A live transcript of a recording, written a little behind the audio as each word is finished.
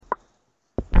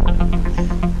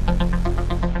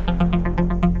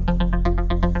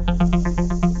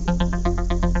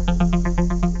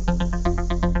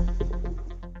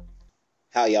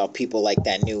y'all people like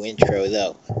that new intro,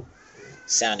 though.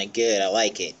 Sounded good. I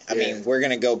like it. I mean, we're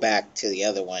going to go back to the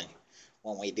other one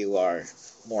when we do our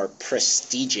more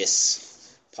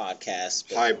prestigious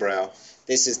podcast. Highbrow.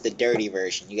 This is the dirty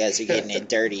version. You guys are getting it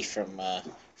dirty from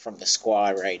the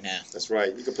squad right now. That's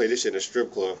right. You can play this shit in a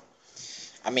strip club.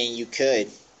 I mean, you could.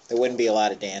 There wouldn't be a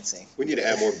lot of dancing. We need to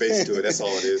add more bass to it. That's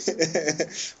all it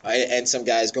is. And some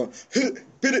guys going, hit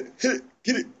it,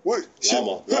 get it, what?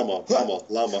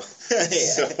 Llama.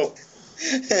 So,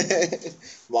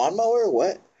 Lawnmower,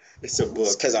 what? it's a book.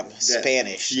 It's because I'm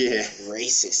Spanish. Yeah.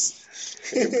 Racist.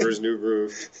 Emperor's New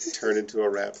Groove turned into a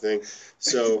rap thing.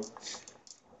 So,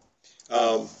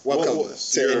 welcome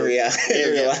to In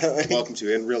Reality. Welcome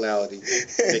to In Reality.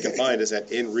 They can find us at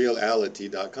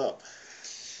inreality.com.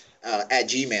 At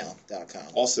gmail.com.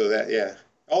 Also that, yeah.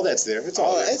 All that's there. It's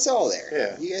all there. It's all there.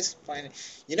 Yeah. You guys find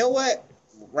it. You know what?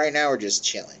 Right now we're just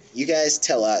chilling. You guys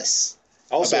tell us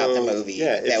Also, about the movie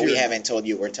that we you're- haven't told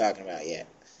you we're talking about yet.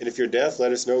 And if you're deaf,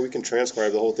 let us know. We can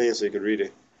transcribe the whole thing so you can read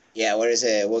it. Yeah, what is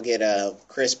it? We'll get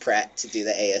Chris Pratt to do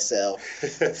the ASL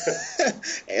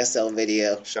ASL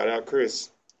video. Shout out Chris.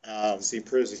 See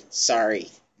Prizzy. Sorry,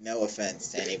 no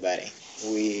offense to anybody.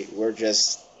 We're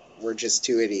just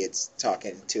two idiots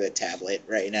talking to a tablet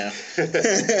right now.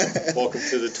 Welcome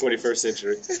to the 21st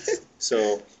century.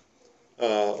 So,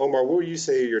 Omar, what would you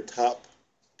say your top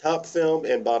film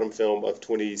and bottom film of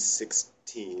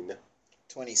 2016?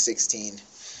 2016.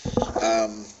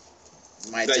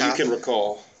 My that top, you can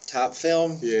recall. Top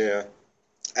film? Yeah.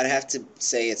 I'd have to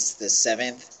say it's the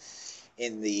 7th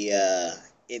in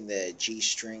the G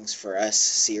Strings for Us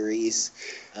series.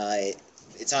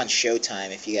 It's on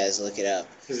Showtime if you guys look it up.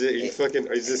 Is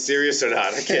this serious or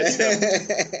not? I can't tell.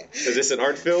 Is this an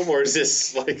art film or is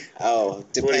this like... Oh,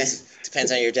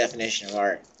 depends on your definition of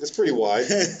art. It's pretty wide.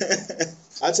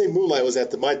 I'd say Moonlight was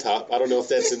at my top. I don't know if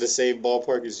that's in the same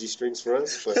ballpark as G Strings for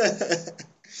Us, but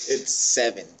it's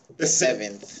 7. The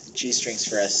 7th G Strings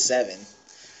for Us 7.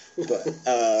 But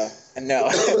no,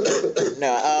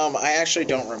 I actually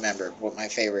don't remember what my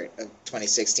favorite of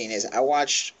 2016 is. I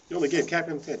watched. You only gave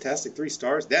Captain Fantastic 3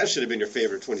 stars. That should have been your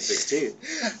favorite 2016.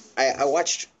 I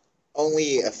watched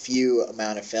only a few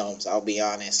amount of films. I'll be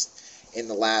honest. In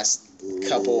the last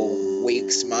couple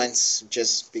weeks, months,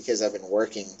 just because I've been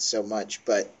working so much,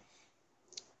 but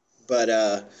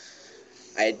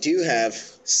I do have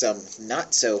some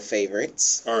not so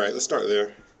favorites. All right, let's start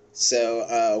there.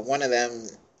 So one of them,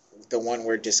 the one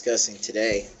we're discussing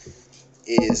today,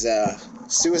 is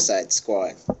Suicide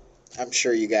Squad. I'm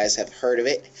sure you guys have heard of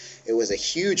it. It was a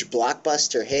huge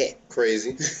blockbuster hit.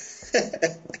 Crazy.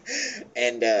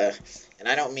 And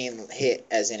I don't mean hit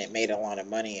as in it made a lot of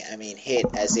money. I mean hit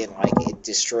as in like it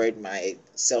destroyed my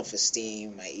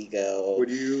self-esteem, my ego.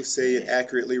 Would you say it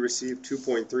accurately received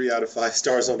 2.3 out of 5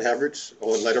 stars on average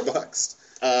on Letterboxd?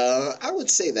 I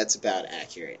would say that's about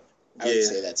accurate. I would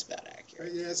say that's about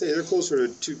accurate. Yeah, I'd say they're closer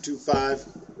to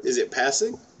 2.25. Is it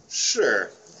passing? Sure,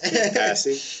 it's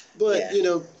passing. But,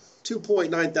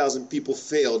 2.9 thousand people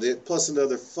failed it, plus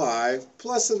another 5,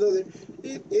 plus another...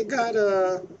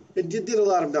 It did a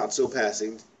lot of not so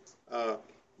passing,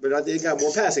 but I think it got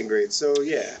more passing grades, so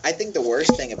yeah. I think the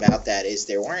worst thing about that is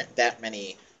there weren't that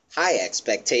many high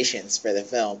expectations for the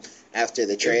film after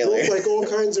the trailer. It broke like all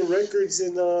kinds of records,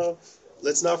 and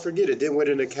let's not forget it didn't win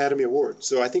an Academy Award.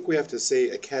 So I think we have to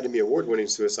say Academy Award winning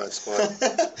Suicide Squad.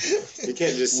 You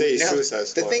can't just say Suicide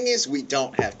Squad. The thing is, we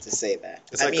don't have to say that.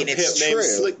 It's like a pimp named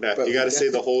Slickback. You got to say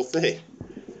the whole thing.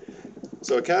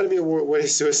 So Academy Award winning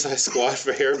Suicide Squad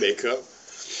for hair and makeup.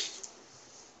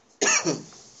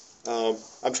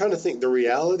 I'm trying to think the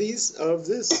realities of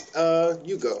this.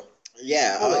 You go.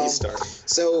 Yeah, I'll let you start.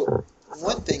 So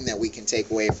one thing that we can take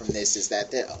away from this is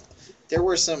that there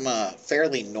were some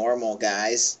fairly normal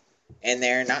guys in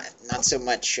there, not so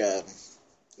much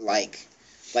like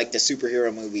the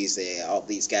superhero movies. All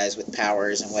these guys with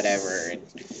powers and whatever, and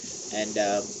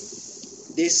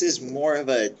this is more of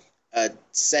a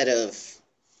set of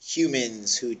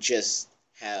humans who just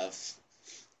have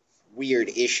weird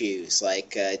issues,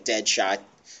 like Deadshot.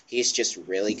 He's just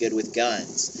really good with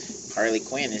guns. Harley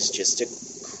Quinn is just a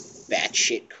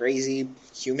batshit crazy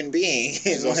human being.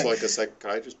 He's also like a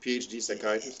psychiatrist, PhD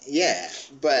psychiatrist. Yeah,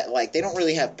 but like they don't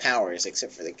really have powers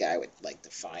except for the guy with like the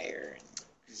fire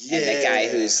and the guy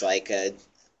who's like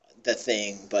the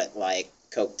Thing, but like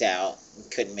coked out,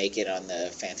 couldn't make it on the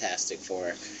Fantastic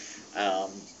Four.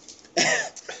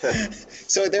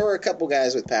 So there were a couple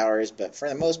guys with powers, but for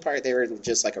the most part, they were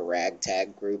just like a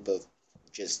ragtag group of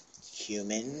just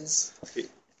humans.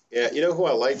 Yeah, who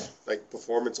I like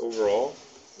performance overall?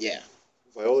 Yeah.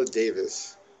 Viola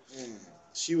Davis.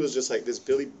 she was just like this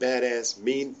Billy badass,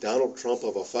 mean Donald Trump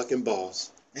of a fucking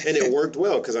boss. And it worked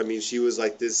well because, I mean, she was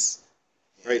like this,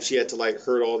 right? She had to like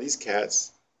herd all these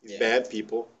cats, these bad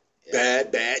people,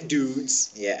 bad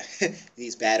dudes. Yeah,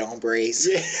 these bad hombres.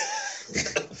 Yeah.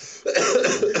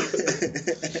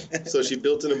 So she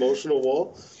built an emotional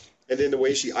wall. And then the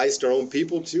way she iced her own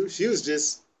people, too, she was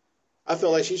just, I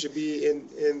felt like she should be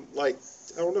in like,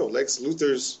 I don't know, Lex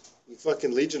Luthor's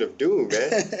fucking Legion of Doom,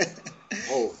 man.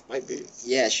 Oh, might be.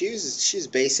 Yeah, she's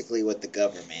basically what the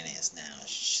government is now.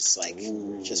 She's just like,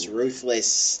 just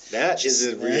ruthless. That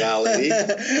isn't reality.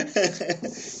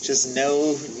 Just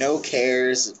no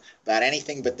cares about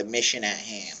anything but the mission at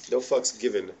hand. No fucks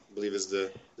given, I believe is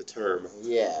the term.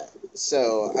 Yeah.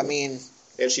 So, I mean...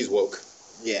 And she's woke.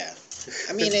 Yeah.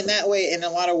 I mean, in that way, in a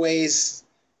lot of ways,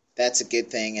 that's a good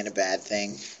thing and a bad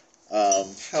thing.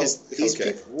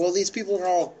 These people are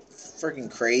all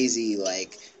freaking crazy.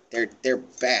 Like, they're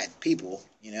bad people,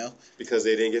 you know? Because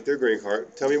they didn't get their green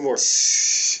card. Tell me more.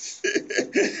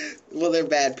 Well, they're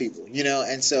bad people, you know?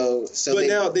 And so but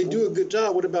now, they do a good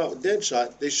job. What about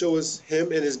Deadshot? They show us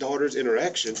him and his daughter's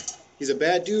interaction. He's a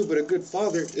bad dude, but a good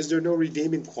father. Is there no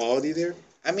redeeming quality there?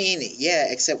 I mean, yeah,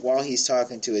 except while he's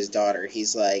talking to his daughter,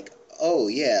 he's like, oh,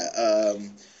 yeah,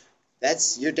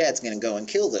 that's your dad's going to go and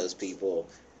kill those people,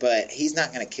 but he's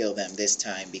not going to kill them this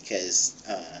time because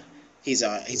he's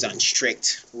on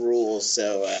strict rules,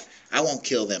 so I won't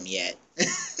kill them yet,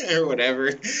 or whatever,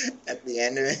 at the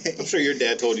end of it. I'm sure your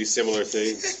dad told you similar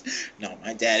things. No,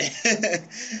 my dad,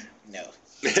 no.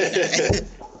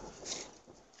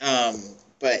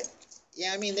 But,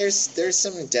 yeah, I mean, there's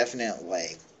some definite,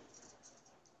 like,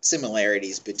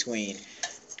 similarities between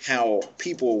how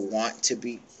people want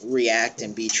to react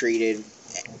and be treated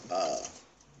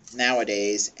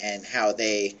nowadays and how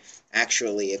they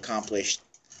actually accomplish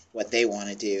what they want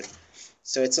to do.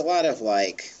 So it's a lot of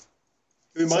like...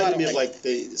 It reminded me of like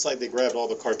they grabbed all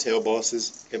the cartel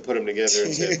bosses and put them together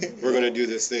and said, we're going to do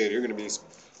this thing. You're going to be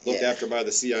looked after by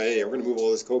the CIA. We're going to move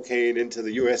all this cocaine into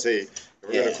the USA. And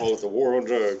we're going to call it the war on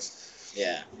drugs.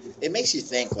 Yeah. It makes you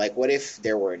think, like, what if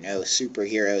there were no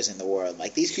superheroes in the world?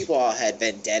 Like, these people all had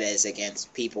vendettas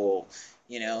against people,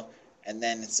 you know? And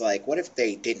then it's like, what if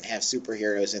they didn't have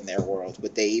superheroes in their world?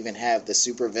 Would they even have the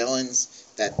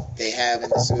supervillains that they have in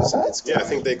the Suicide Squad? Yeah, I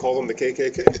think they call them the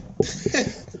KKK.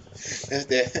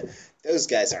 Those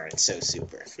guys aren't so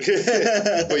super.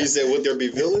 But you said, would there be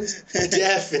villains?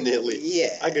 Definitely.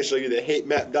 Yeah. I can show you the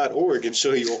hatemap.org and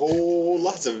show you a whole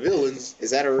lots of villains. Is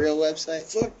that a real website?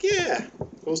 Fuck yeah.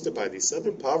 Hosted by the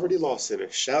Southern Poverty Law Center.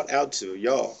 Shout out to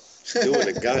y'all.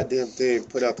 Doing the goddamn thing.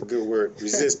 Put out the good word.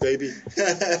 Resist, baby.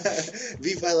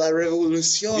 Viva la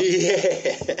revolución.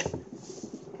 Yeah.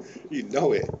 You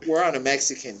know it. We're on a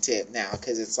Mexican tip now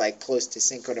because it's like close to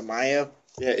Cinco de Mayo.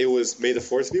 Yeah, it was May the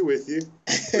 4th be with you.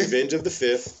 Revenge of the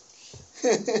 5th.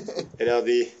 And now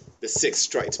the 6th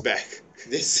strikes back.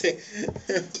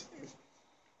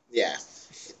 Yeah.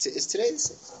 Is today the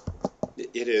 6th?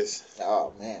 It is.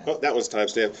 Oh, man. Oh, that was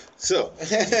timestamp. So,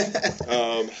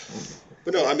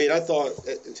 but no, I mean, I thought,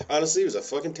 honestly, it was a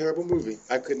fucking terrible movie.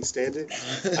 I couldn't stand it.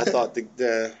 I thought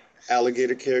the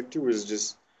alligator character was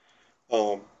just,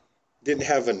 didn't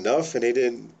have enough, and they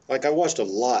didn't, like, I watched a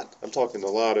lot. I'm talking a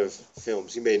lot of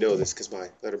films. You may know this because my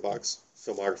Letterboxd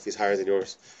filmography is higher than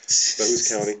yours. But who's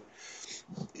counting?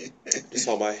 Just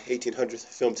saw my 1800th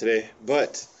film today.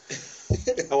 But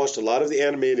I watched a lot of the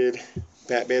animated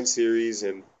Batman series,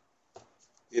 and,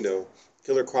 you know,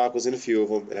 Killer Croc was in a few of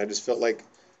them, and I just felt like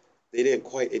they didn't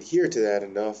quite adhere to that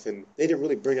enough, and they didn't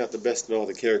really bring out the best in all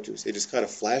the characters. They just kind of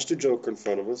flashed a Joker in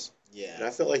front of us. Yeah. And I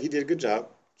felt like he did a good job.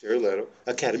 Jared Leto,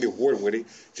 Academy Award-winning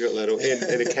Jared Leto, and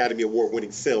an Academy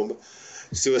Award-winning film,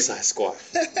 Suicide Squad,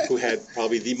 who had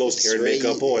probably the most hair and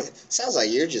makeup on. Sounds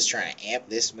like you're just trying to amp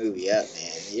this movie up,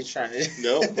 man. You're trying to...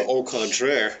 No, but au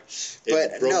contraire.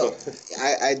 But no,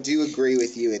 I do agree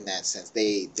with you in that sense.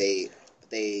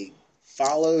 They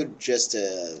followed just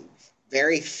a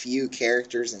very few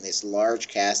characters in this large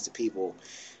cast of people,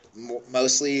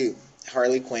 mostly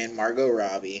Harley Quinn, Margot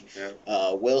Robbie,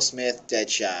 Will Smith,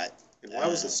 Deadshot. And why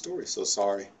was the story so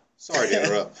sorry? Sorry to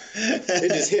interrupt. It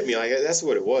just hit me like that's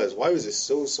what it was. Why was it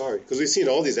so sorry? Because we've seen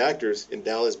all these actors in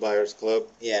Dallas Buyers Club.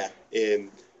 Yeah. In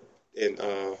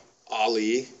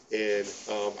Ali and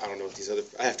I don't know what these other.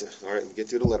 I have to. All right, let me get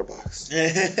through the letterbox.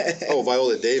 Oh,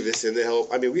 Viola Davis and the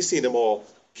help. I mean, we've seen them all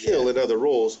kill in other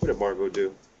roles. What did Margot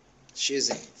do? She was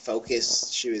in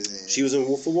Focus. She was in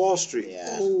Wolf of Wall Street.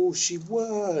 Yeah. Oh, she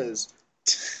was.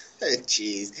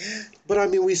 Jeez. But I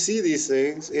mean, we see these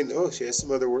things, and she has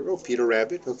some other work. Oh, Peter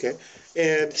Rabbit, okay,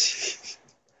 and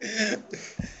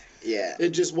yeah, it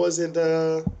just wasn't.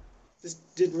 this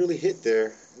didn't really hit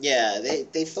there. Yeah,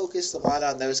 they focused a lot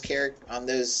on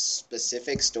those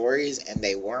specific stories, and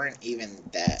they weren't even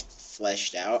that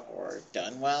fleshed out or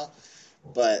done well.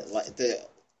 But like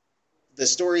the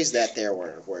stories that there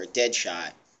were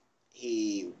Deadshot.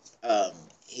 He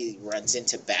he runs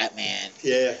into Batman.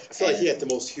 Yeah, I feel like he had the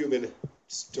most human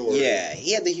story. Yeah,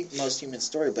 he had the most human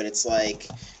story, but it's like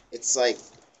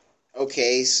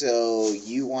okay, so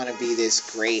you want to be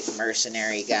this great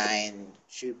mercenary guy and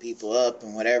shoot people up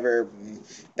and whatever.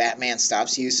 Batman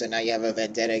stops you, so now you have a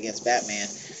vendetta against Batman.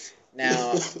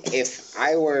 Now, if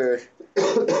I were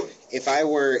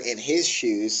in his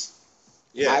shoes,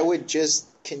 Yeah. I would just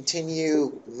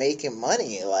continue making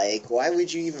money. Like, why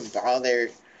would you even bother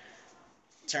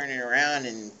turning around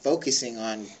and focusing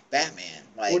on Batman?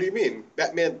 Like, What do you mean?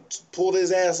 Batman pulled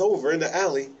his ass over in the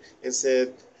alley and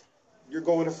said, "You're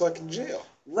going to fucking jail."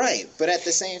 right, but at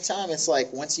the same time, it's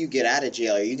like once you get out of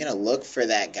jail, are you gonna look for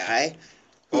that guy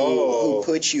who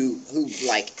put you, who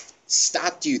like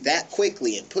stopped you that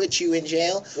quickly and put you in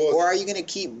jail, Well, or are you gonna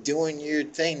keep doing your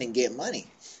thing to get money?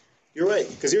 You're right.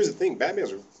 Because here's the thing: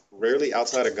 Batman's rarely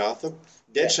outside of Gotham.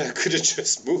 Deadshot could have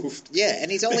just moved. Yeah,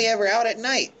 and he's only ever out at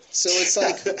night, so it's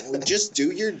like just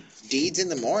do your deeds in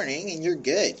the morning and you're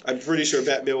good. I'm pretty sure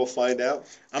Batman will find out,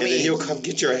 and then he'll come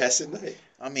get your ass at night.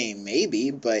 I mean, maybe,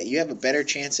 but you have a better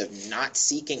chance of not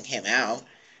seeking him out.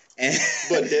 And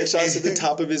But Deadshot's at the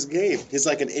top of his game. He's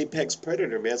like an apex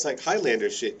predator, man. It's like Highlander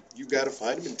shit. You gotta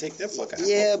find him and take that fuck out.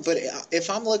 yeah, but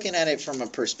if I'm looking at it from a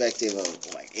perspective of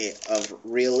of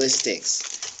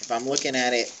realistics, if I'm looking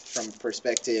at it from a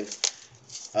perspective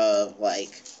of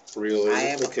like Really? I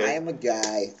am a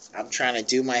guy. I'm trying to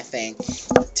do my thing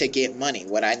to get money.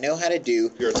 What I know how to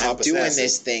do, You're a top I'm doing assassin.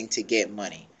 this thing to get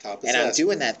money. Top And I'm assassin.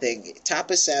 doing that thing,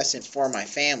 top assassin for my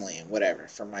family and whatever,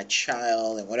 for my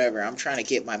child and whatever. I'm trying to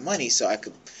get my money so I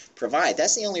could provide.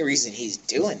 That's the only reason he's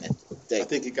doing it. I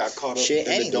think he got caught up shit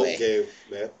in the anyway. dope game,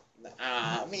 man.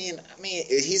 I mean,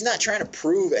 he's not trying to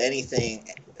prove anything.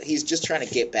 He's just trying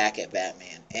to get back at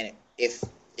Batman. And if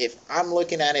I'm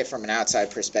looking at it from an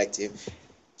outside perspective,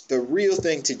 the real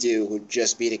thing to do would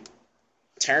just be to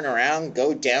turn around,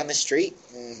 go down the street,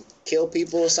 and kill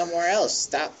people somewhere else.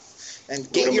 Stop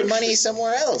and get your money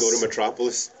somewhere else. Go to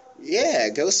Metropolis. Yeah,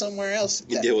 go somewhere else.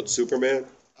 You deal with Superman.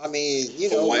 I mean,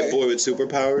 A white boy with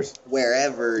superpowers.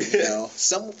 wherever,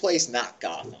 someplace not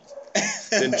Gotham.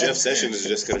 Then Jeff Sessions is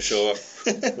just gonna show up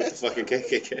with the fucking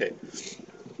KKK.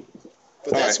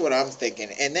 But that's what I'm thinking.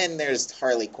 And then there's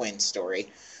Harley Quinn's story,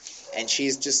 and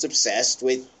she's just obsessed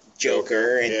with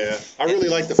Joker. And, yeah, I really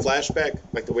like the flashback,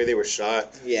 like the way they were shot.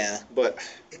 Yeah. But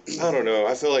I don't know.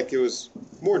 I feel like it was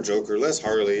more Joker, less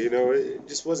Harley. It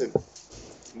just wasn't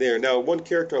there. Now, one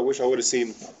character I wish I would have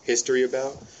seen history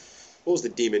about. What was the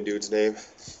demon dude's name?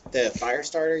 The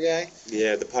Firestarter guy?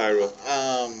 Yeah, the pyro.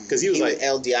 Because he was like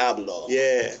El Diablo.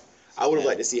 Yeah, I would have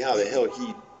liked to see how the hell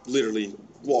he literally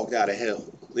walked out of hell.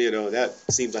 That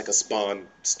seems like a Spawn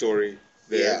story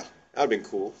there. Yeah. That would have been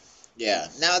cool. Yeah.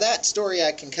 Now, that story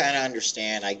I can kind of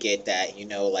understand. I get that.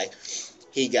 Like,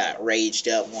 he got raged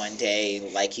up one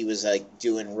day, like he was, like,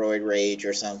 doing roid rage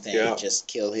or something. Yeah. And just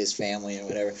kill his family or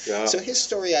whatever. Yeah. So his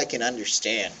story I can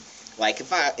understand. Like,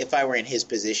 if I were in his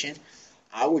position,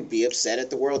 I would be upset at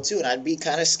the world, too. And I'd be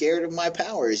kind of scared of my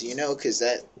powers, because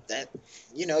that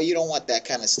you don't want that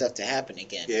kind of stuff to happen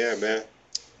again. Yeah, man.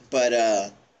 But,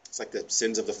 It's like the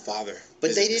sins of the father.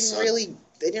 But they visit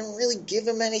didn't really give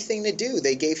him anything to do.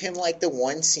 They gave him like the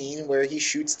one scene where he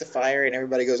shoots the fire and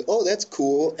everybody goes, "Oh, that's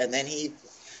cool." And then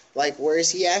where is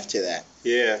he after that?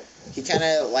 Yeah. He kind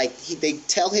of they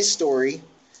tell his story,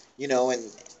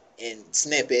 in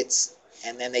snippets,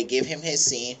 and then they give him his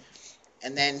scene,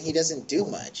 and then he doesn't do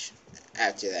much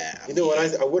after that. You know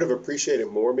what? I would have appreciated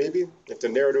more maybe if the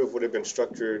narrative would have been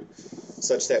structured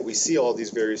such that we see all these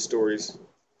various stories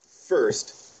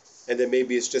first. And then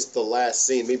maybe it's just the last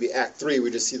scene. Maybe Act 3, we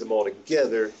just see them all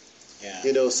together.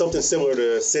 Yeah. Something similar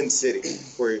to Sin City,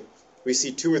 where we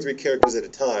see 2 or 3 characters at a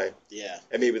time. Yeah.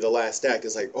 And maybe the last act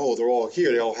is like, oh, they're all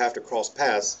here. They all have to cross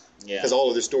paths. Yeah. Because all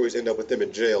of their stories end up with them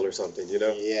in jail or something,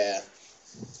 Yeah.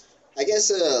 I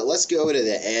guess let's go to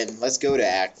the end. Let's go to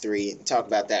Act 3 and talk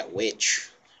about that witch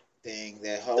thing.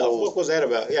 What was that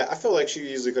about? Yeah, I feel like she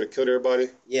easily could have killed everybody.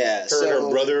 Yeah. Her and her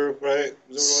brother, right? Is that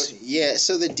what it was? Yeah,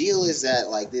 so the deal is that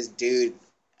this dude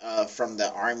from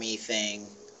the army thing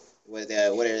with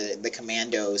what are the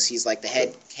commandos, he's like the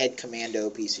head commando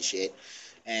piece of shit,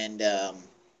 and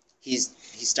he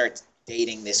starts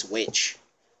dating this witch,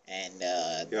 and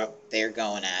they're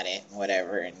going at it and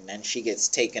whatever, and then she gets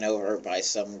taken over by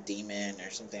some demon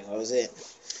or something. What was it?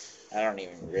 I don't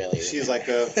even really. She's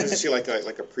remember. isn't she like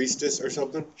a priestess or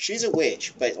something? She's a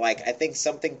witch, but like I think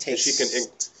something takes. She can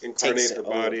incarnate her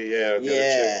body, yeah.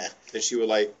 Yeah. And she would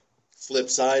like flip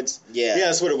sides. Yeah. Yeah,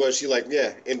 that's what it was. She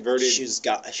inverted. She was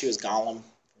Gollum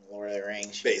from Lord of the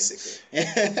Rings. Basically.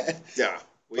 Yeah.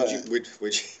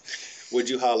 Would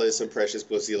you holler at some precious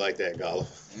pussy like that, Gollum?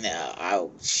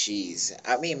 No, jeez.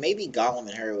 I mean, maybe Gollum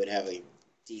and her would have a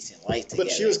decent life together.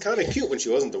 But she was kind of cute when she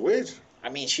wasn't the witch. I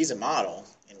mean, she's a model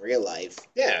in real life.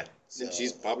 Yeah. So. And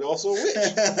she's probably also a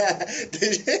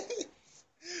witch.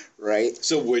 Right?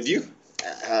 So would you?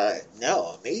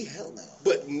 No. Me? Hell no.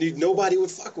 But nobody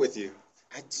would fuck with you.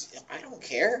 I don't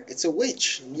care. It's a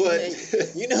witch. But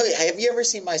have you ever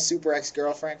seen My Super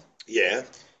Ex-Girlfriend? Yeah.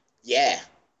 Yeah.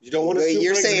 You don't want to.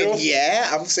 You're saying yeah.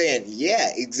 I'm saying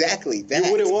yeah. Exactly that.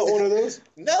 You wouldn't want one of those.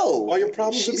 No. All your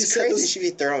problems would be crazy. She'd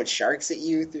be throwing sharks at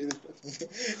you through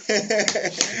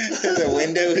the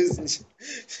windows,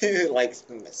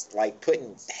 like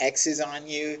putting hexes on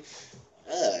you.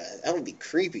 That would be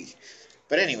creepy.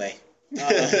 But anyway.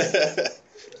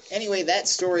 Anyway, that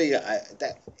story,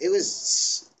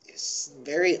 it's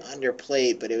very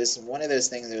underplayed, but it was one of those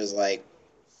things that was like,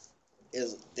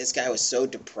 this guy was so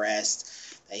depressed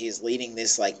that he was leading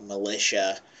this like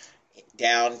militia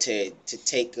down to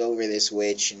take over this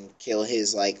witch and kill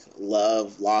his like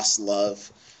lost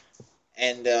love,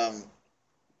 and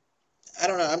I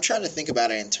don't know. I'm trying to think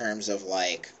about it in terms of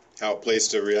like how it plays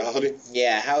to reality.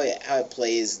 Yeah, how it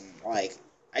plays, and like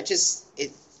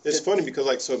It's funny because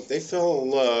like so they fell in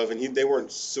love and they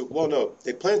weren't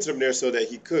they planted him there so that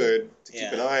he could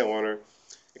keep an eye on her.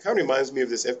 It kind of reminds me of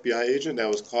this FBI agent that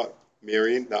was caught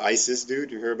marrying the ISIS dude.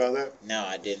 You hear about that? No,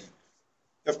 I didn't.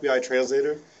 FBI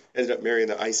translator ended up marrying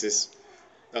the ISIS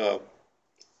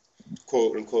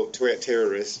quote unquote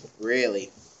terrorist.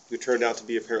 Really? Who turned out to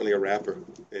be apparently a rapper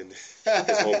in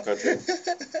his home country.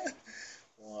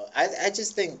 Well, I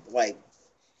just think like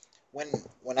when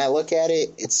I look at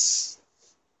it, it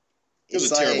was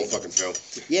a terrible fucking film.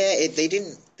 Yeah, they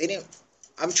didn't.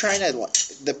 I'm trying to.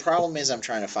 The problem is I'm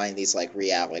trying to find these like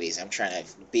realities. I'm trying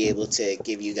to be able to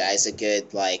give you guys a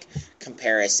good like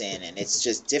comparison, and it's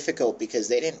just difficult because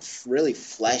they didn't really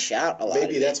flesh out a lot.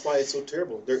 Maybe that's why it's so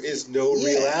terrible. There is no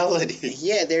reality.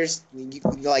 Yeah, there's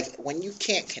like when you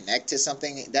can't connect to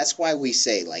something. That's why we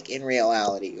say like in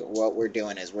reality, what we're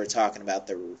doing is we're talking about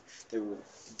the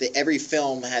every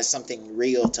film has something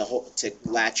real to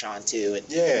latch onto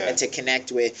and to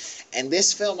connect with. And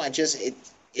this film,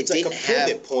 it's like a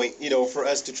pivot point, for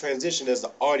us to transition as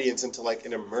the audience into like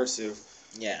an immersive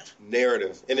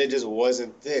narrative, and it just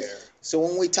wasn't there. So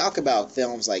when we talk about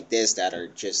films like this that are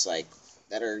just like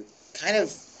that are kind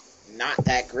of not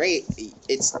that great, I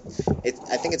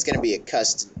think it's going to be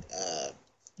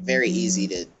very easy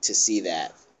to see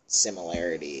that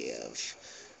similarity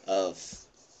of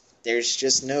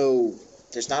there's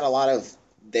not a lot of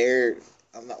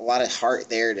heart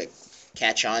there to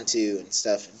catch on to and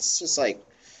stuff. It's just like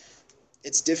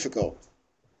it's difficult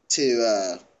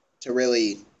to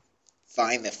really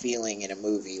find the feeling in a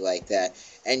movie like that.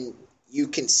 And you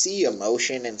can see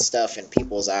emotion and stuff in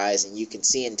people's eyes, and you can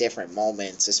see in different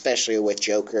moments, especially with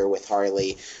Joker, with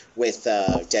Harley, with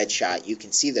Deadshot. You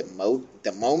can see the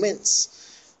moments,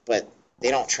 but they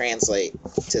don't translate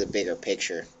to the bigger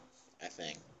picture, I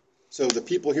think. So the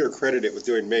people here credited with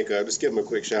doing makeup, just give them a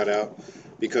quick shout out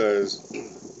because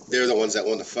they're the ones that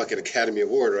won the fucking Academy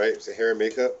Award, right? It's the hair and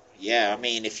makeup. Yeah, I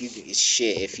mean, if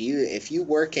you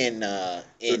work in so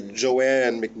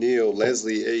Joanne McNeil,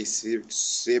 Leslie A.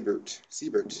 Siebert,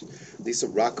 Lisa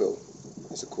Rocco,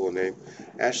 that's a cool name,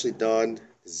 Ashley Dawn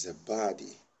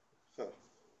Zabadi,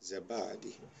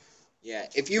 Zabadi. Yeah,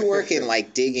 if you work in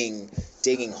like digging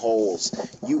holes,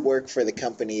 you work for the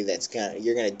company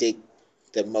you're gonna dig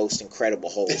the most incredible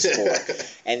holes for,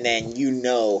 and then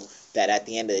that at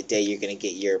the end of the day you're going to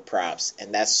get your props,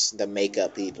 and that's the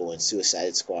makeup people in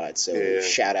Suicide Squad. So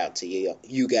shout out to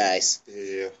you guys.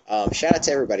 Yeah. Shout out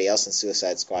to everybody else in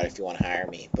Suicide Squad if you want to hire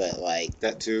me, but like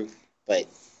that too. But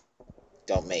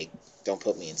don't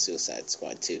put me in Suicide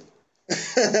Squad too.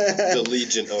 The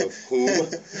Legion of whom?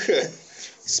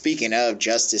 Speaking of,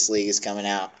 Justice League is coming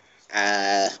out.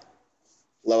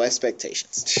 Low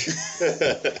expectations.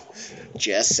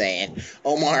 Just saying.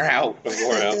 Omar out.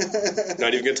 Omar out.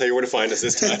 Not even going to tell you where to find us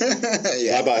this time.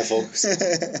 Bye-bye, folks.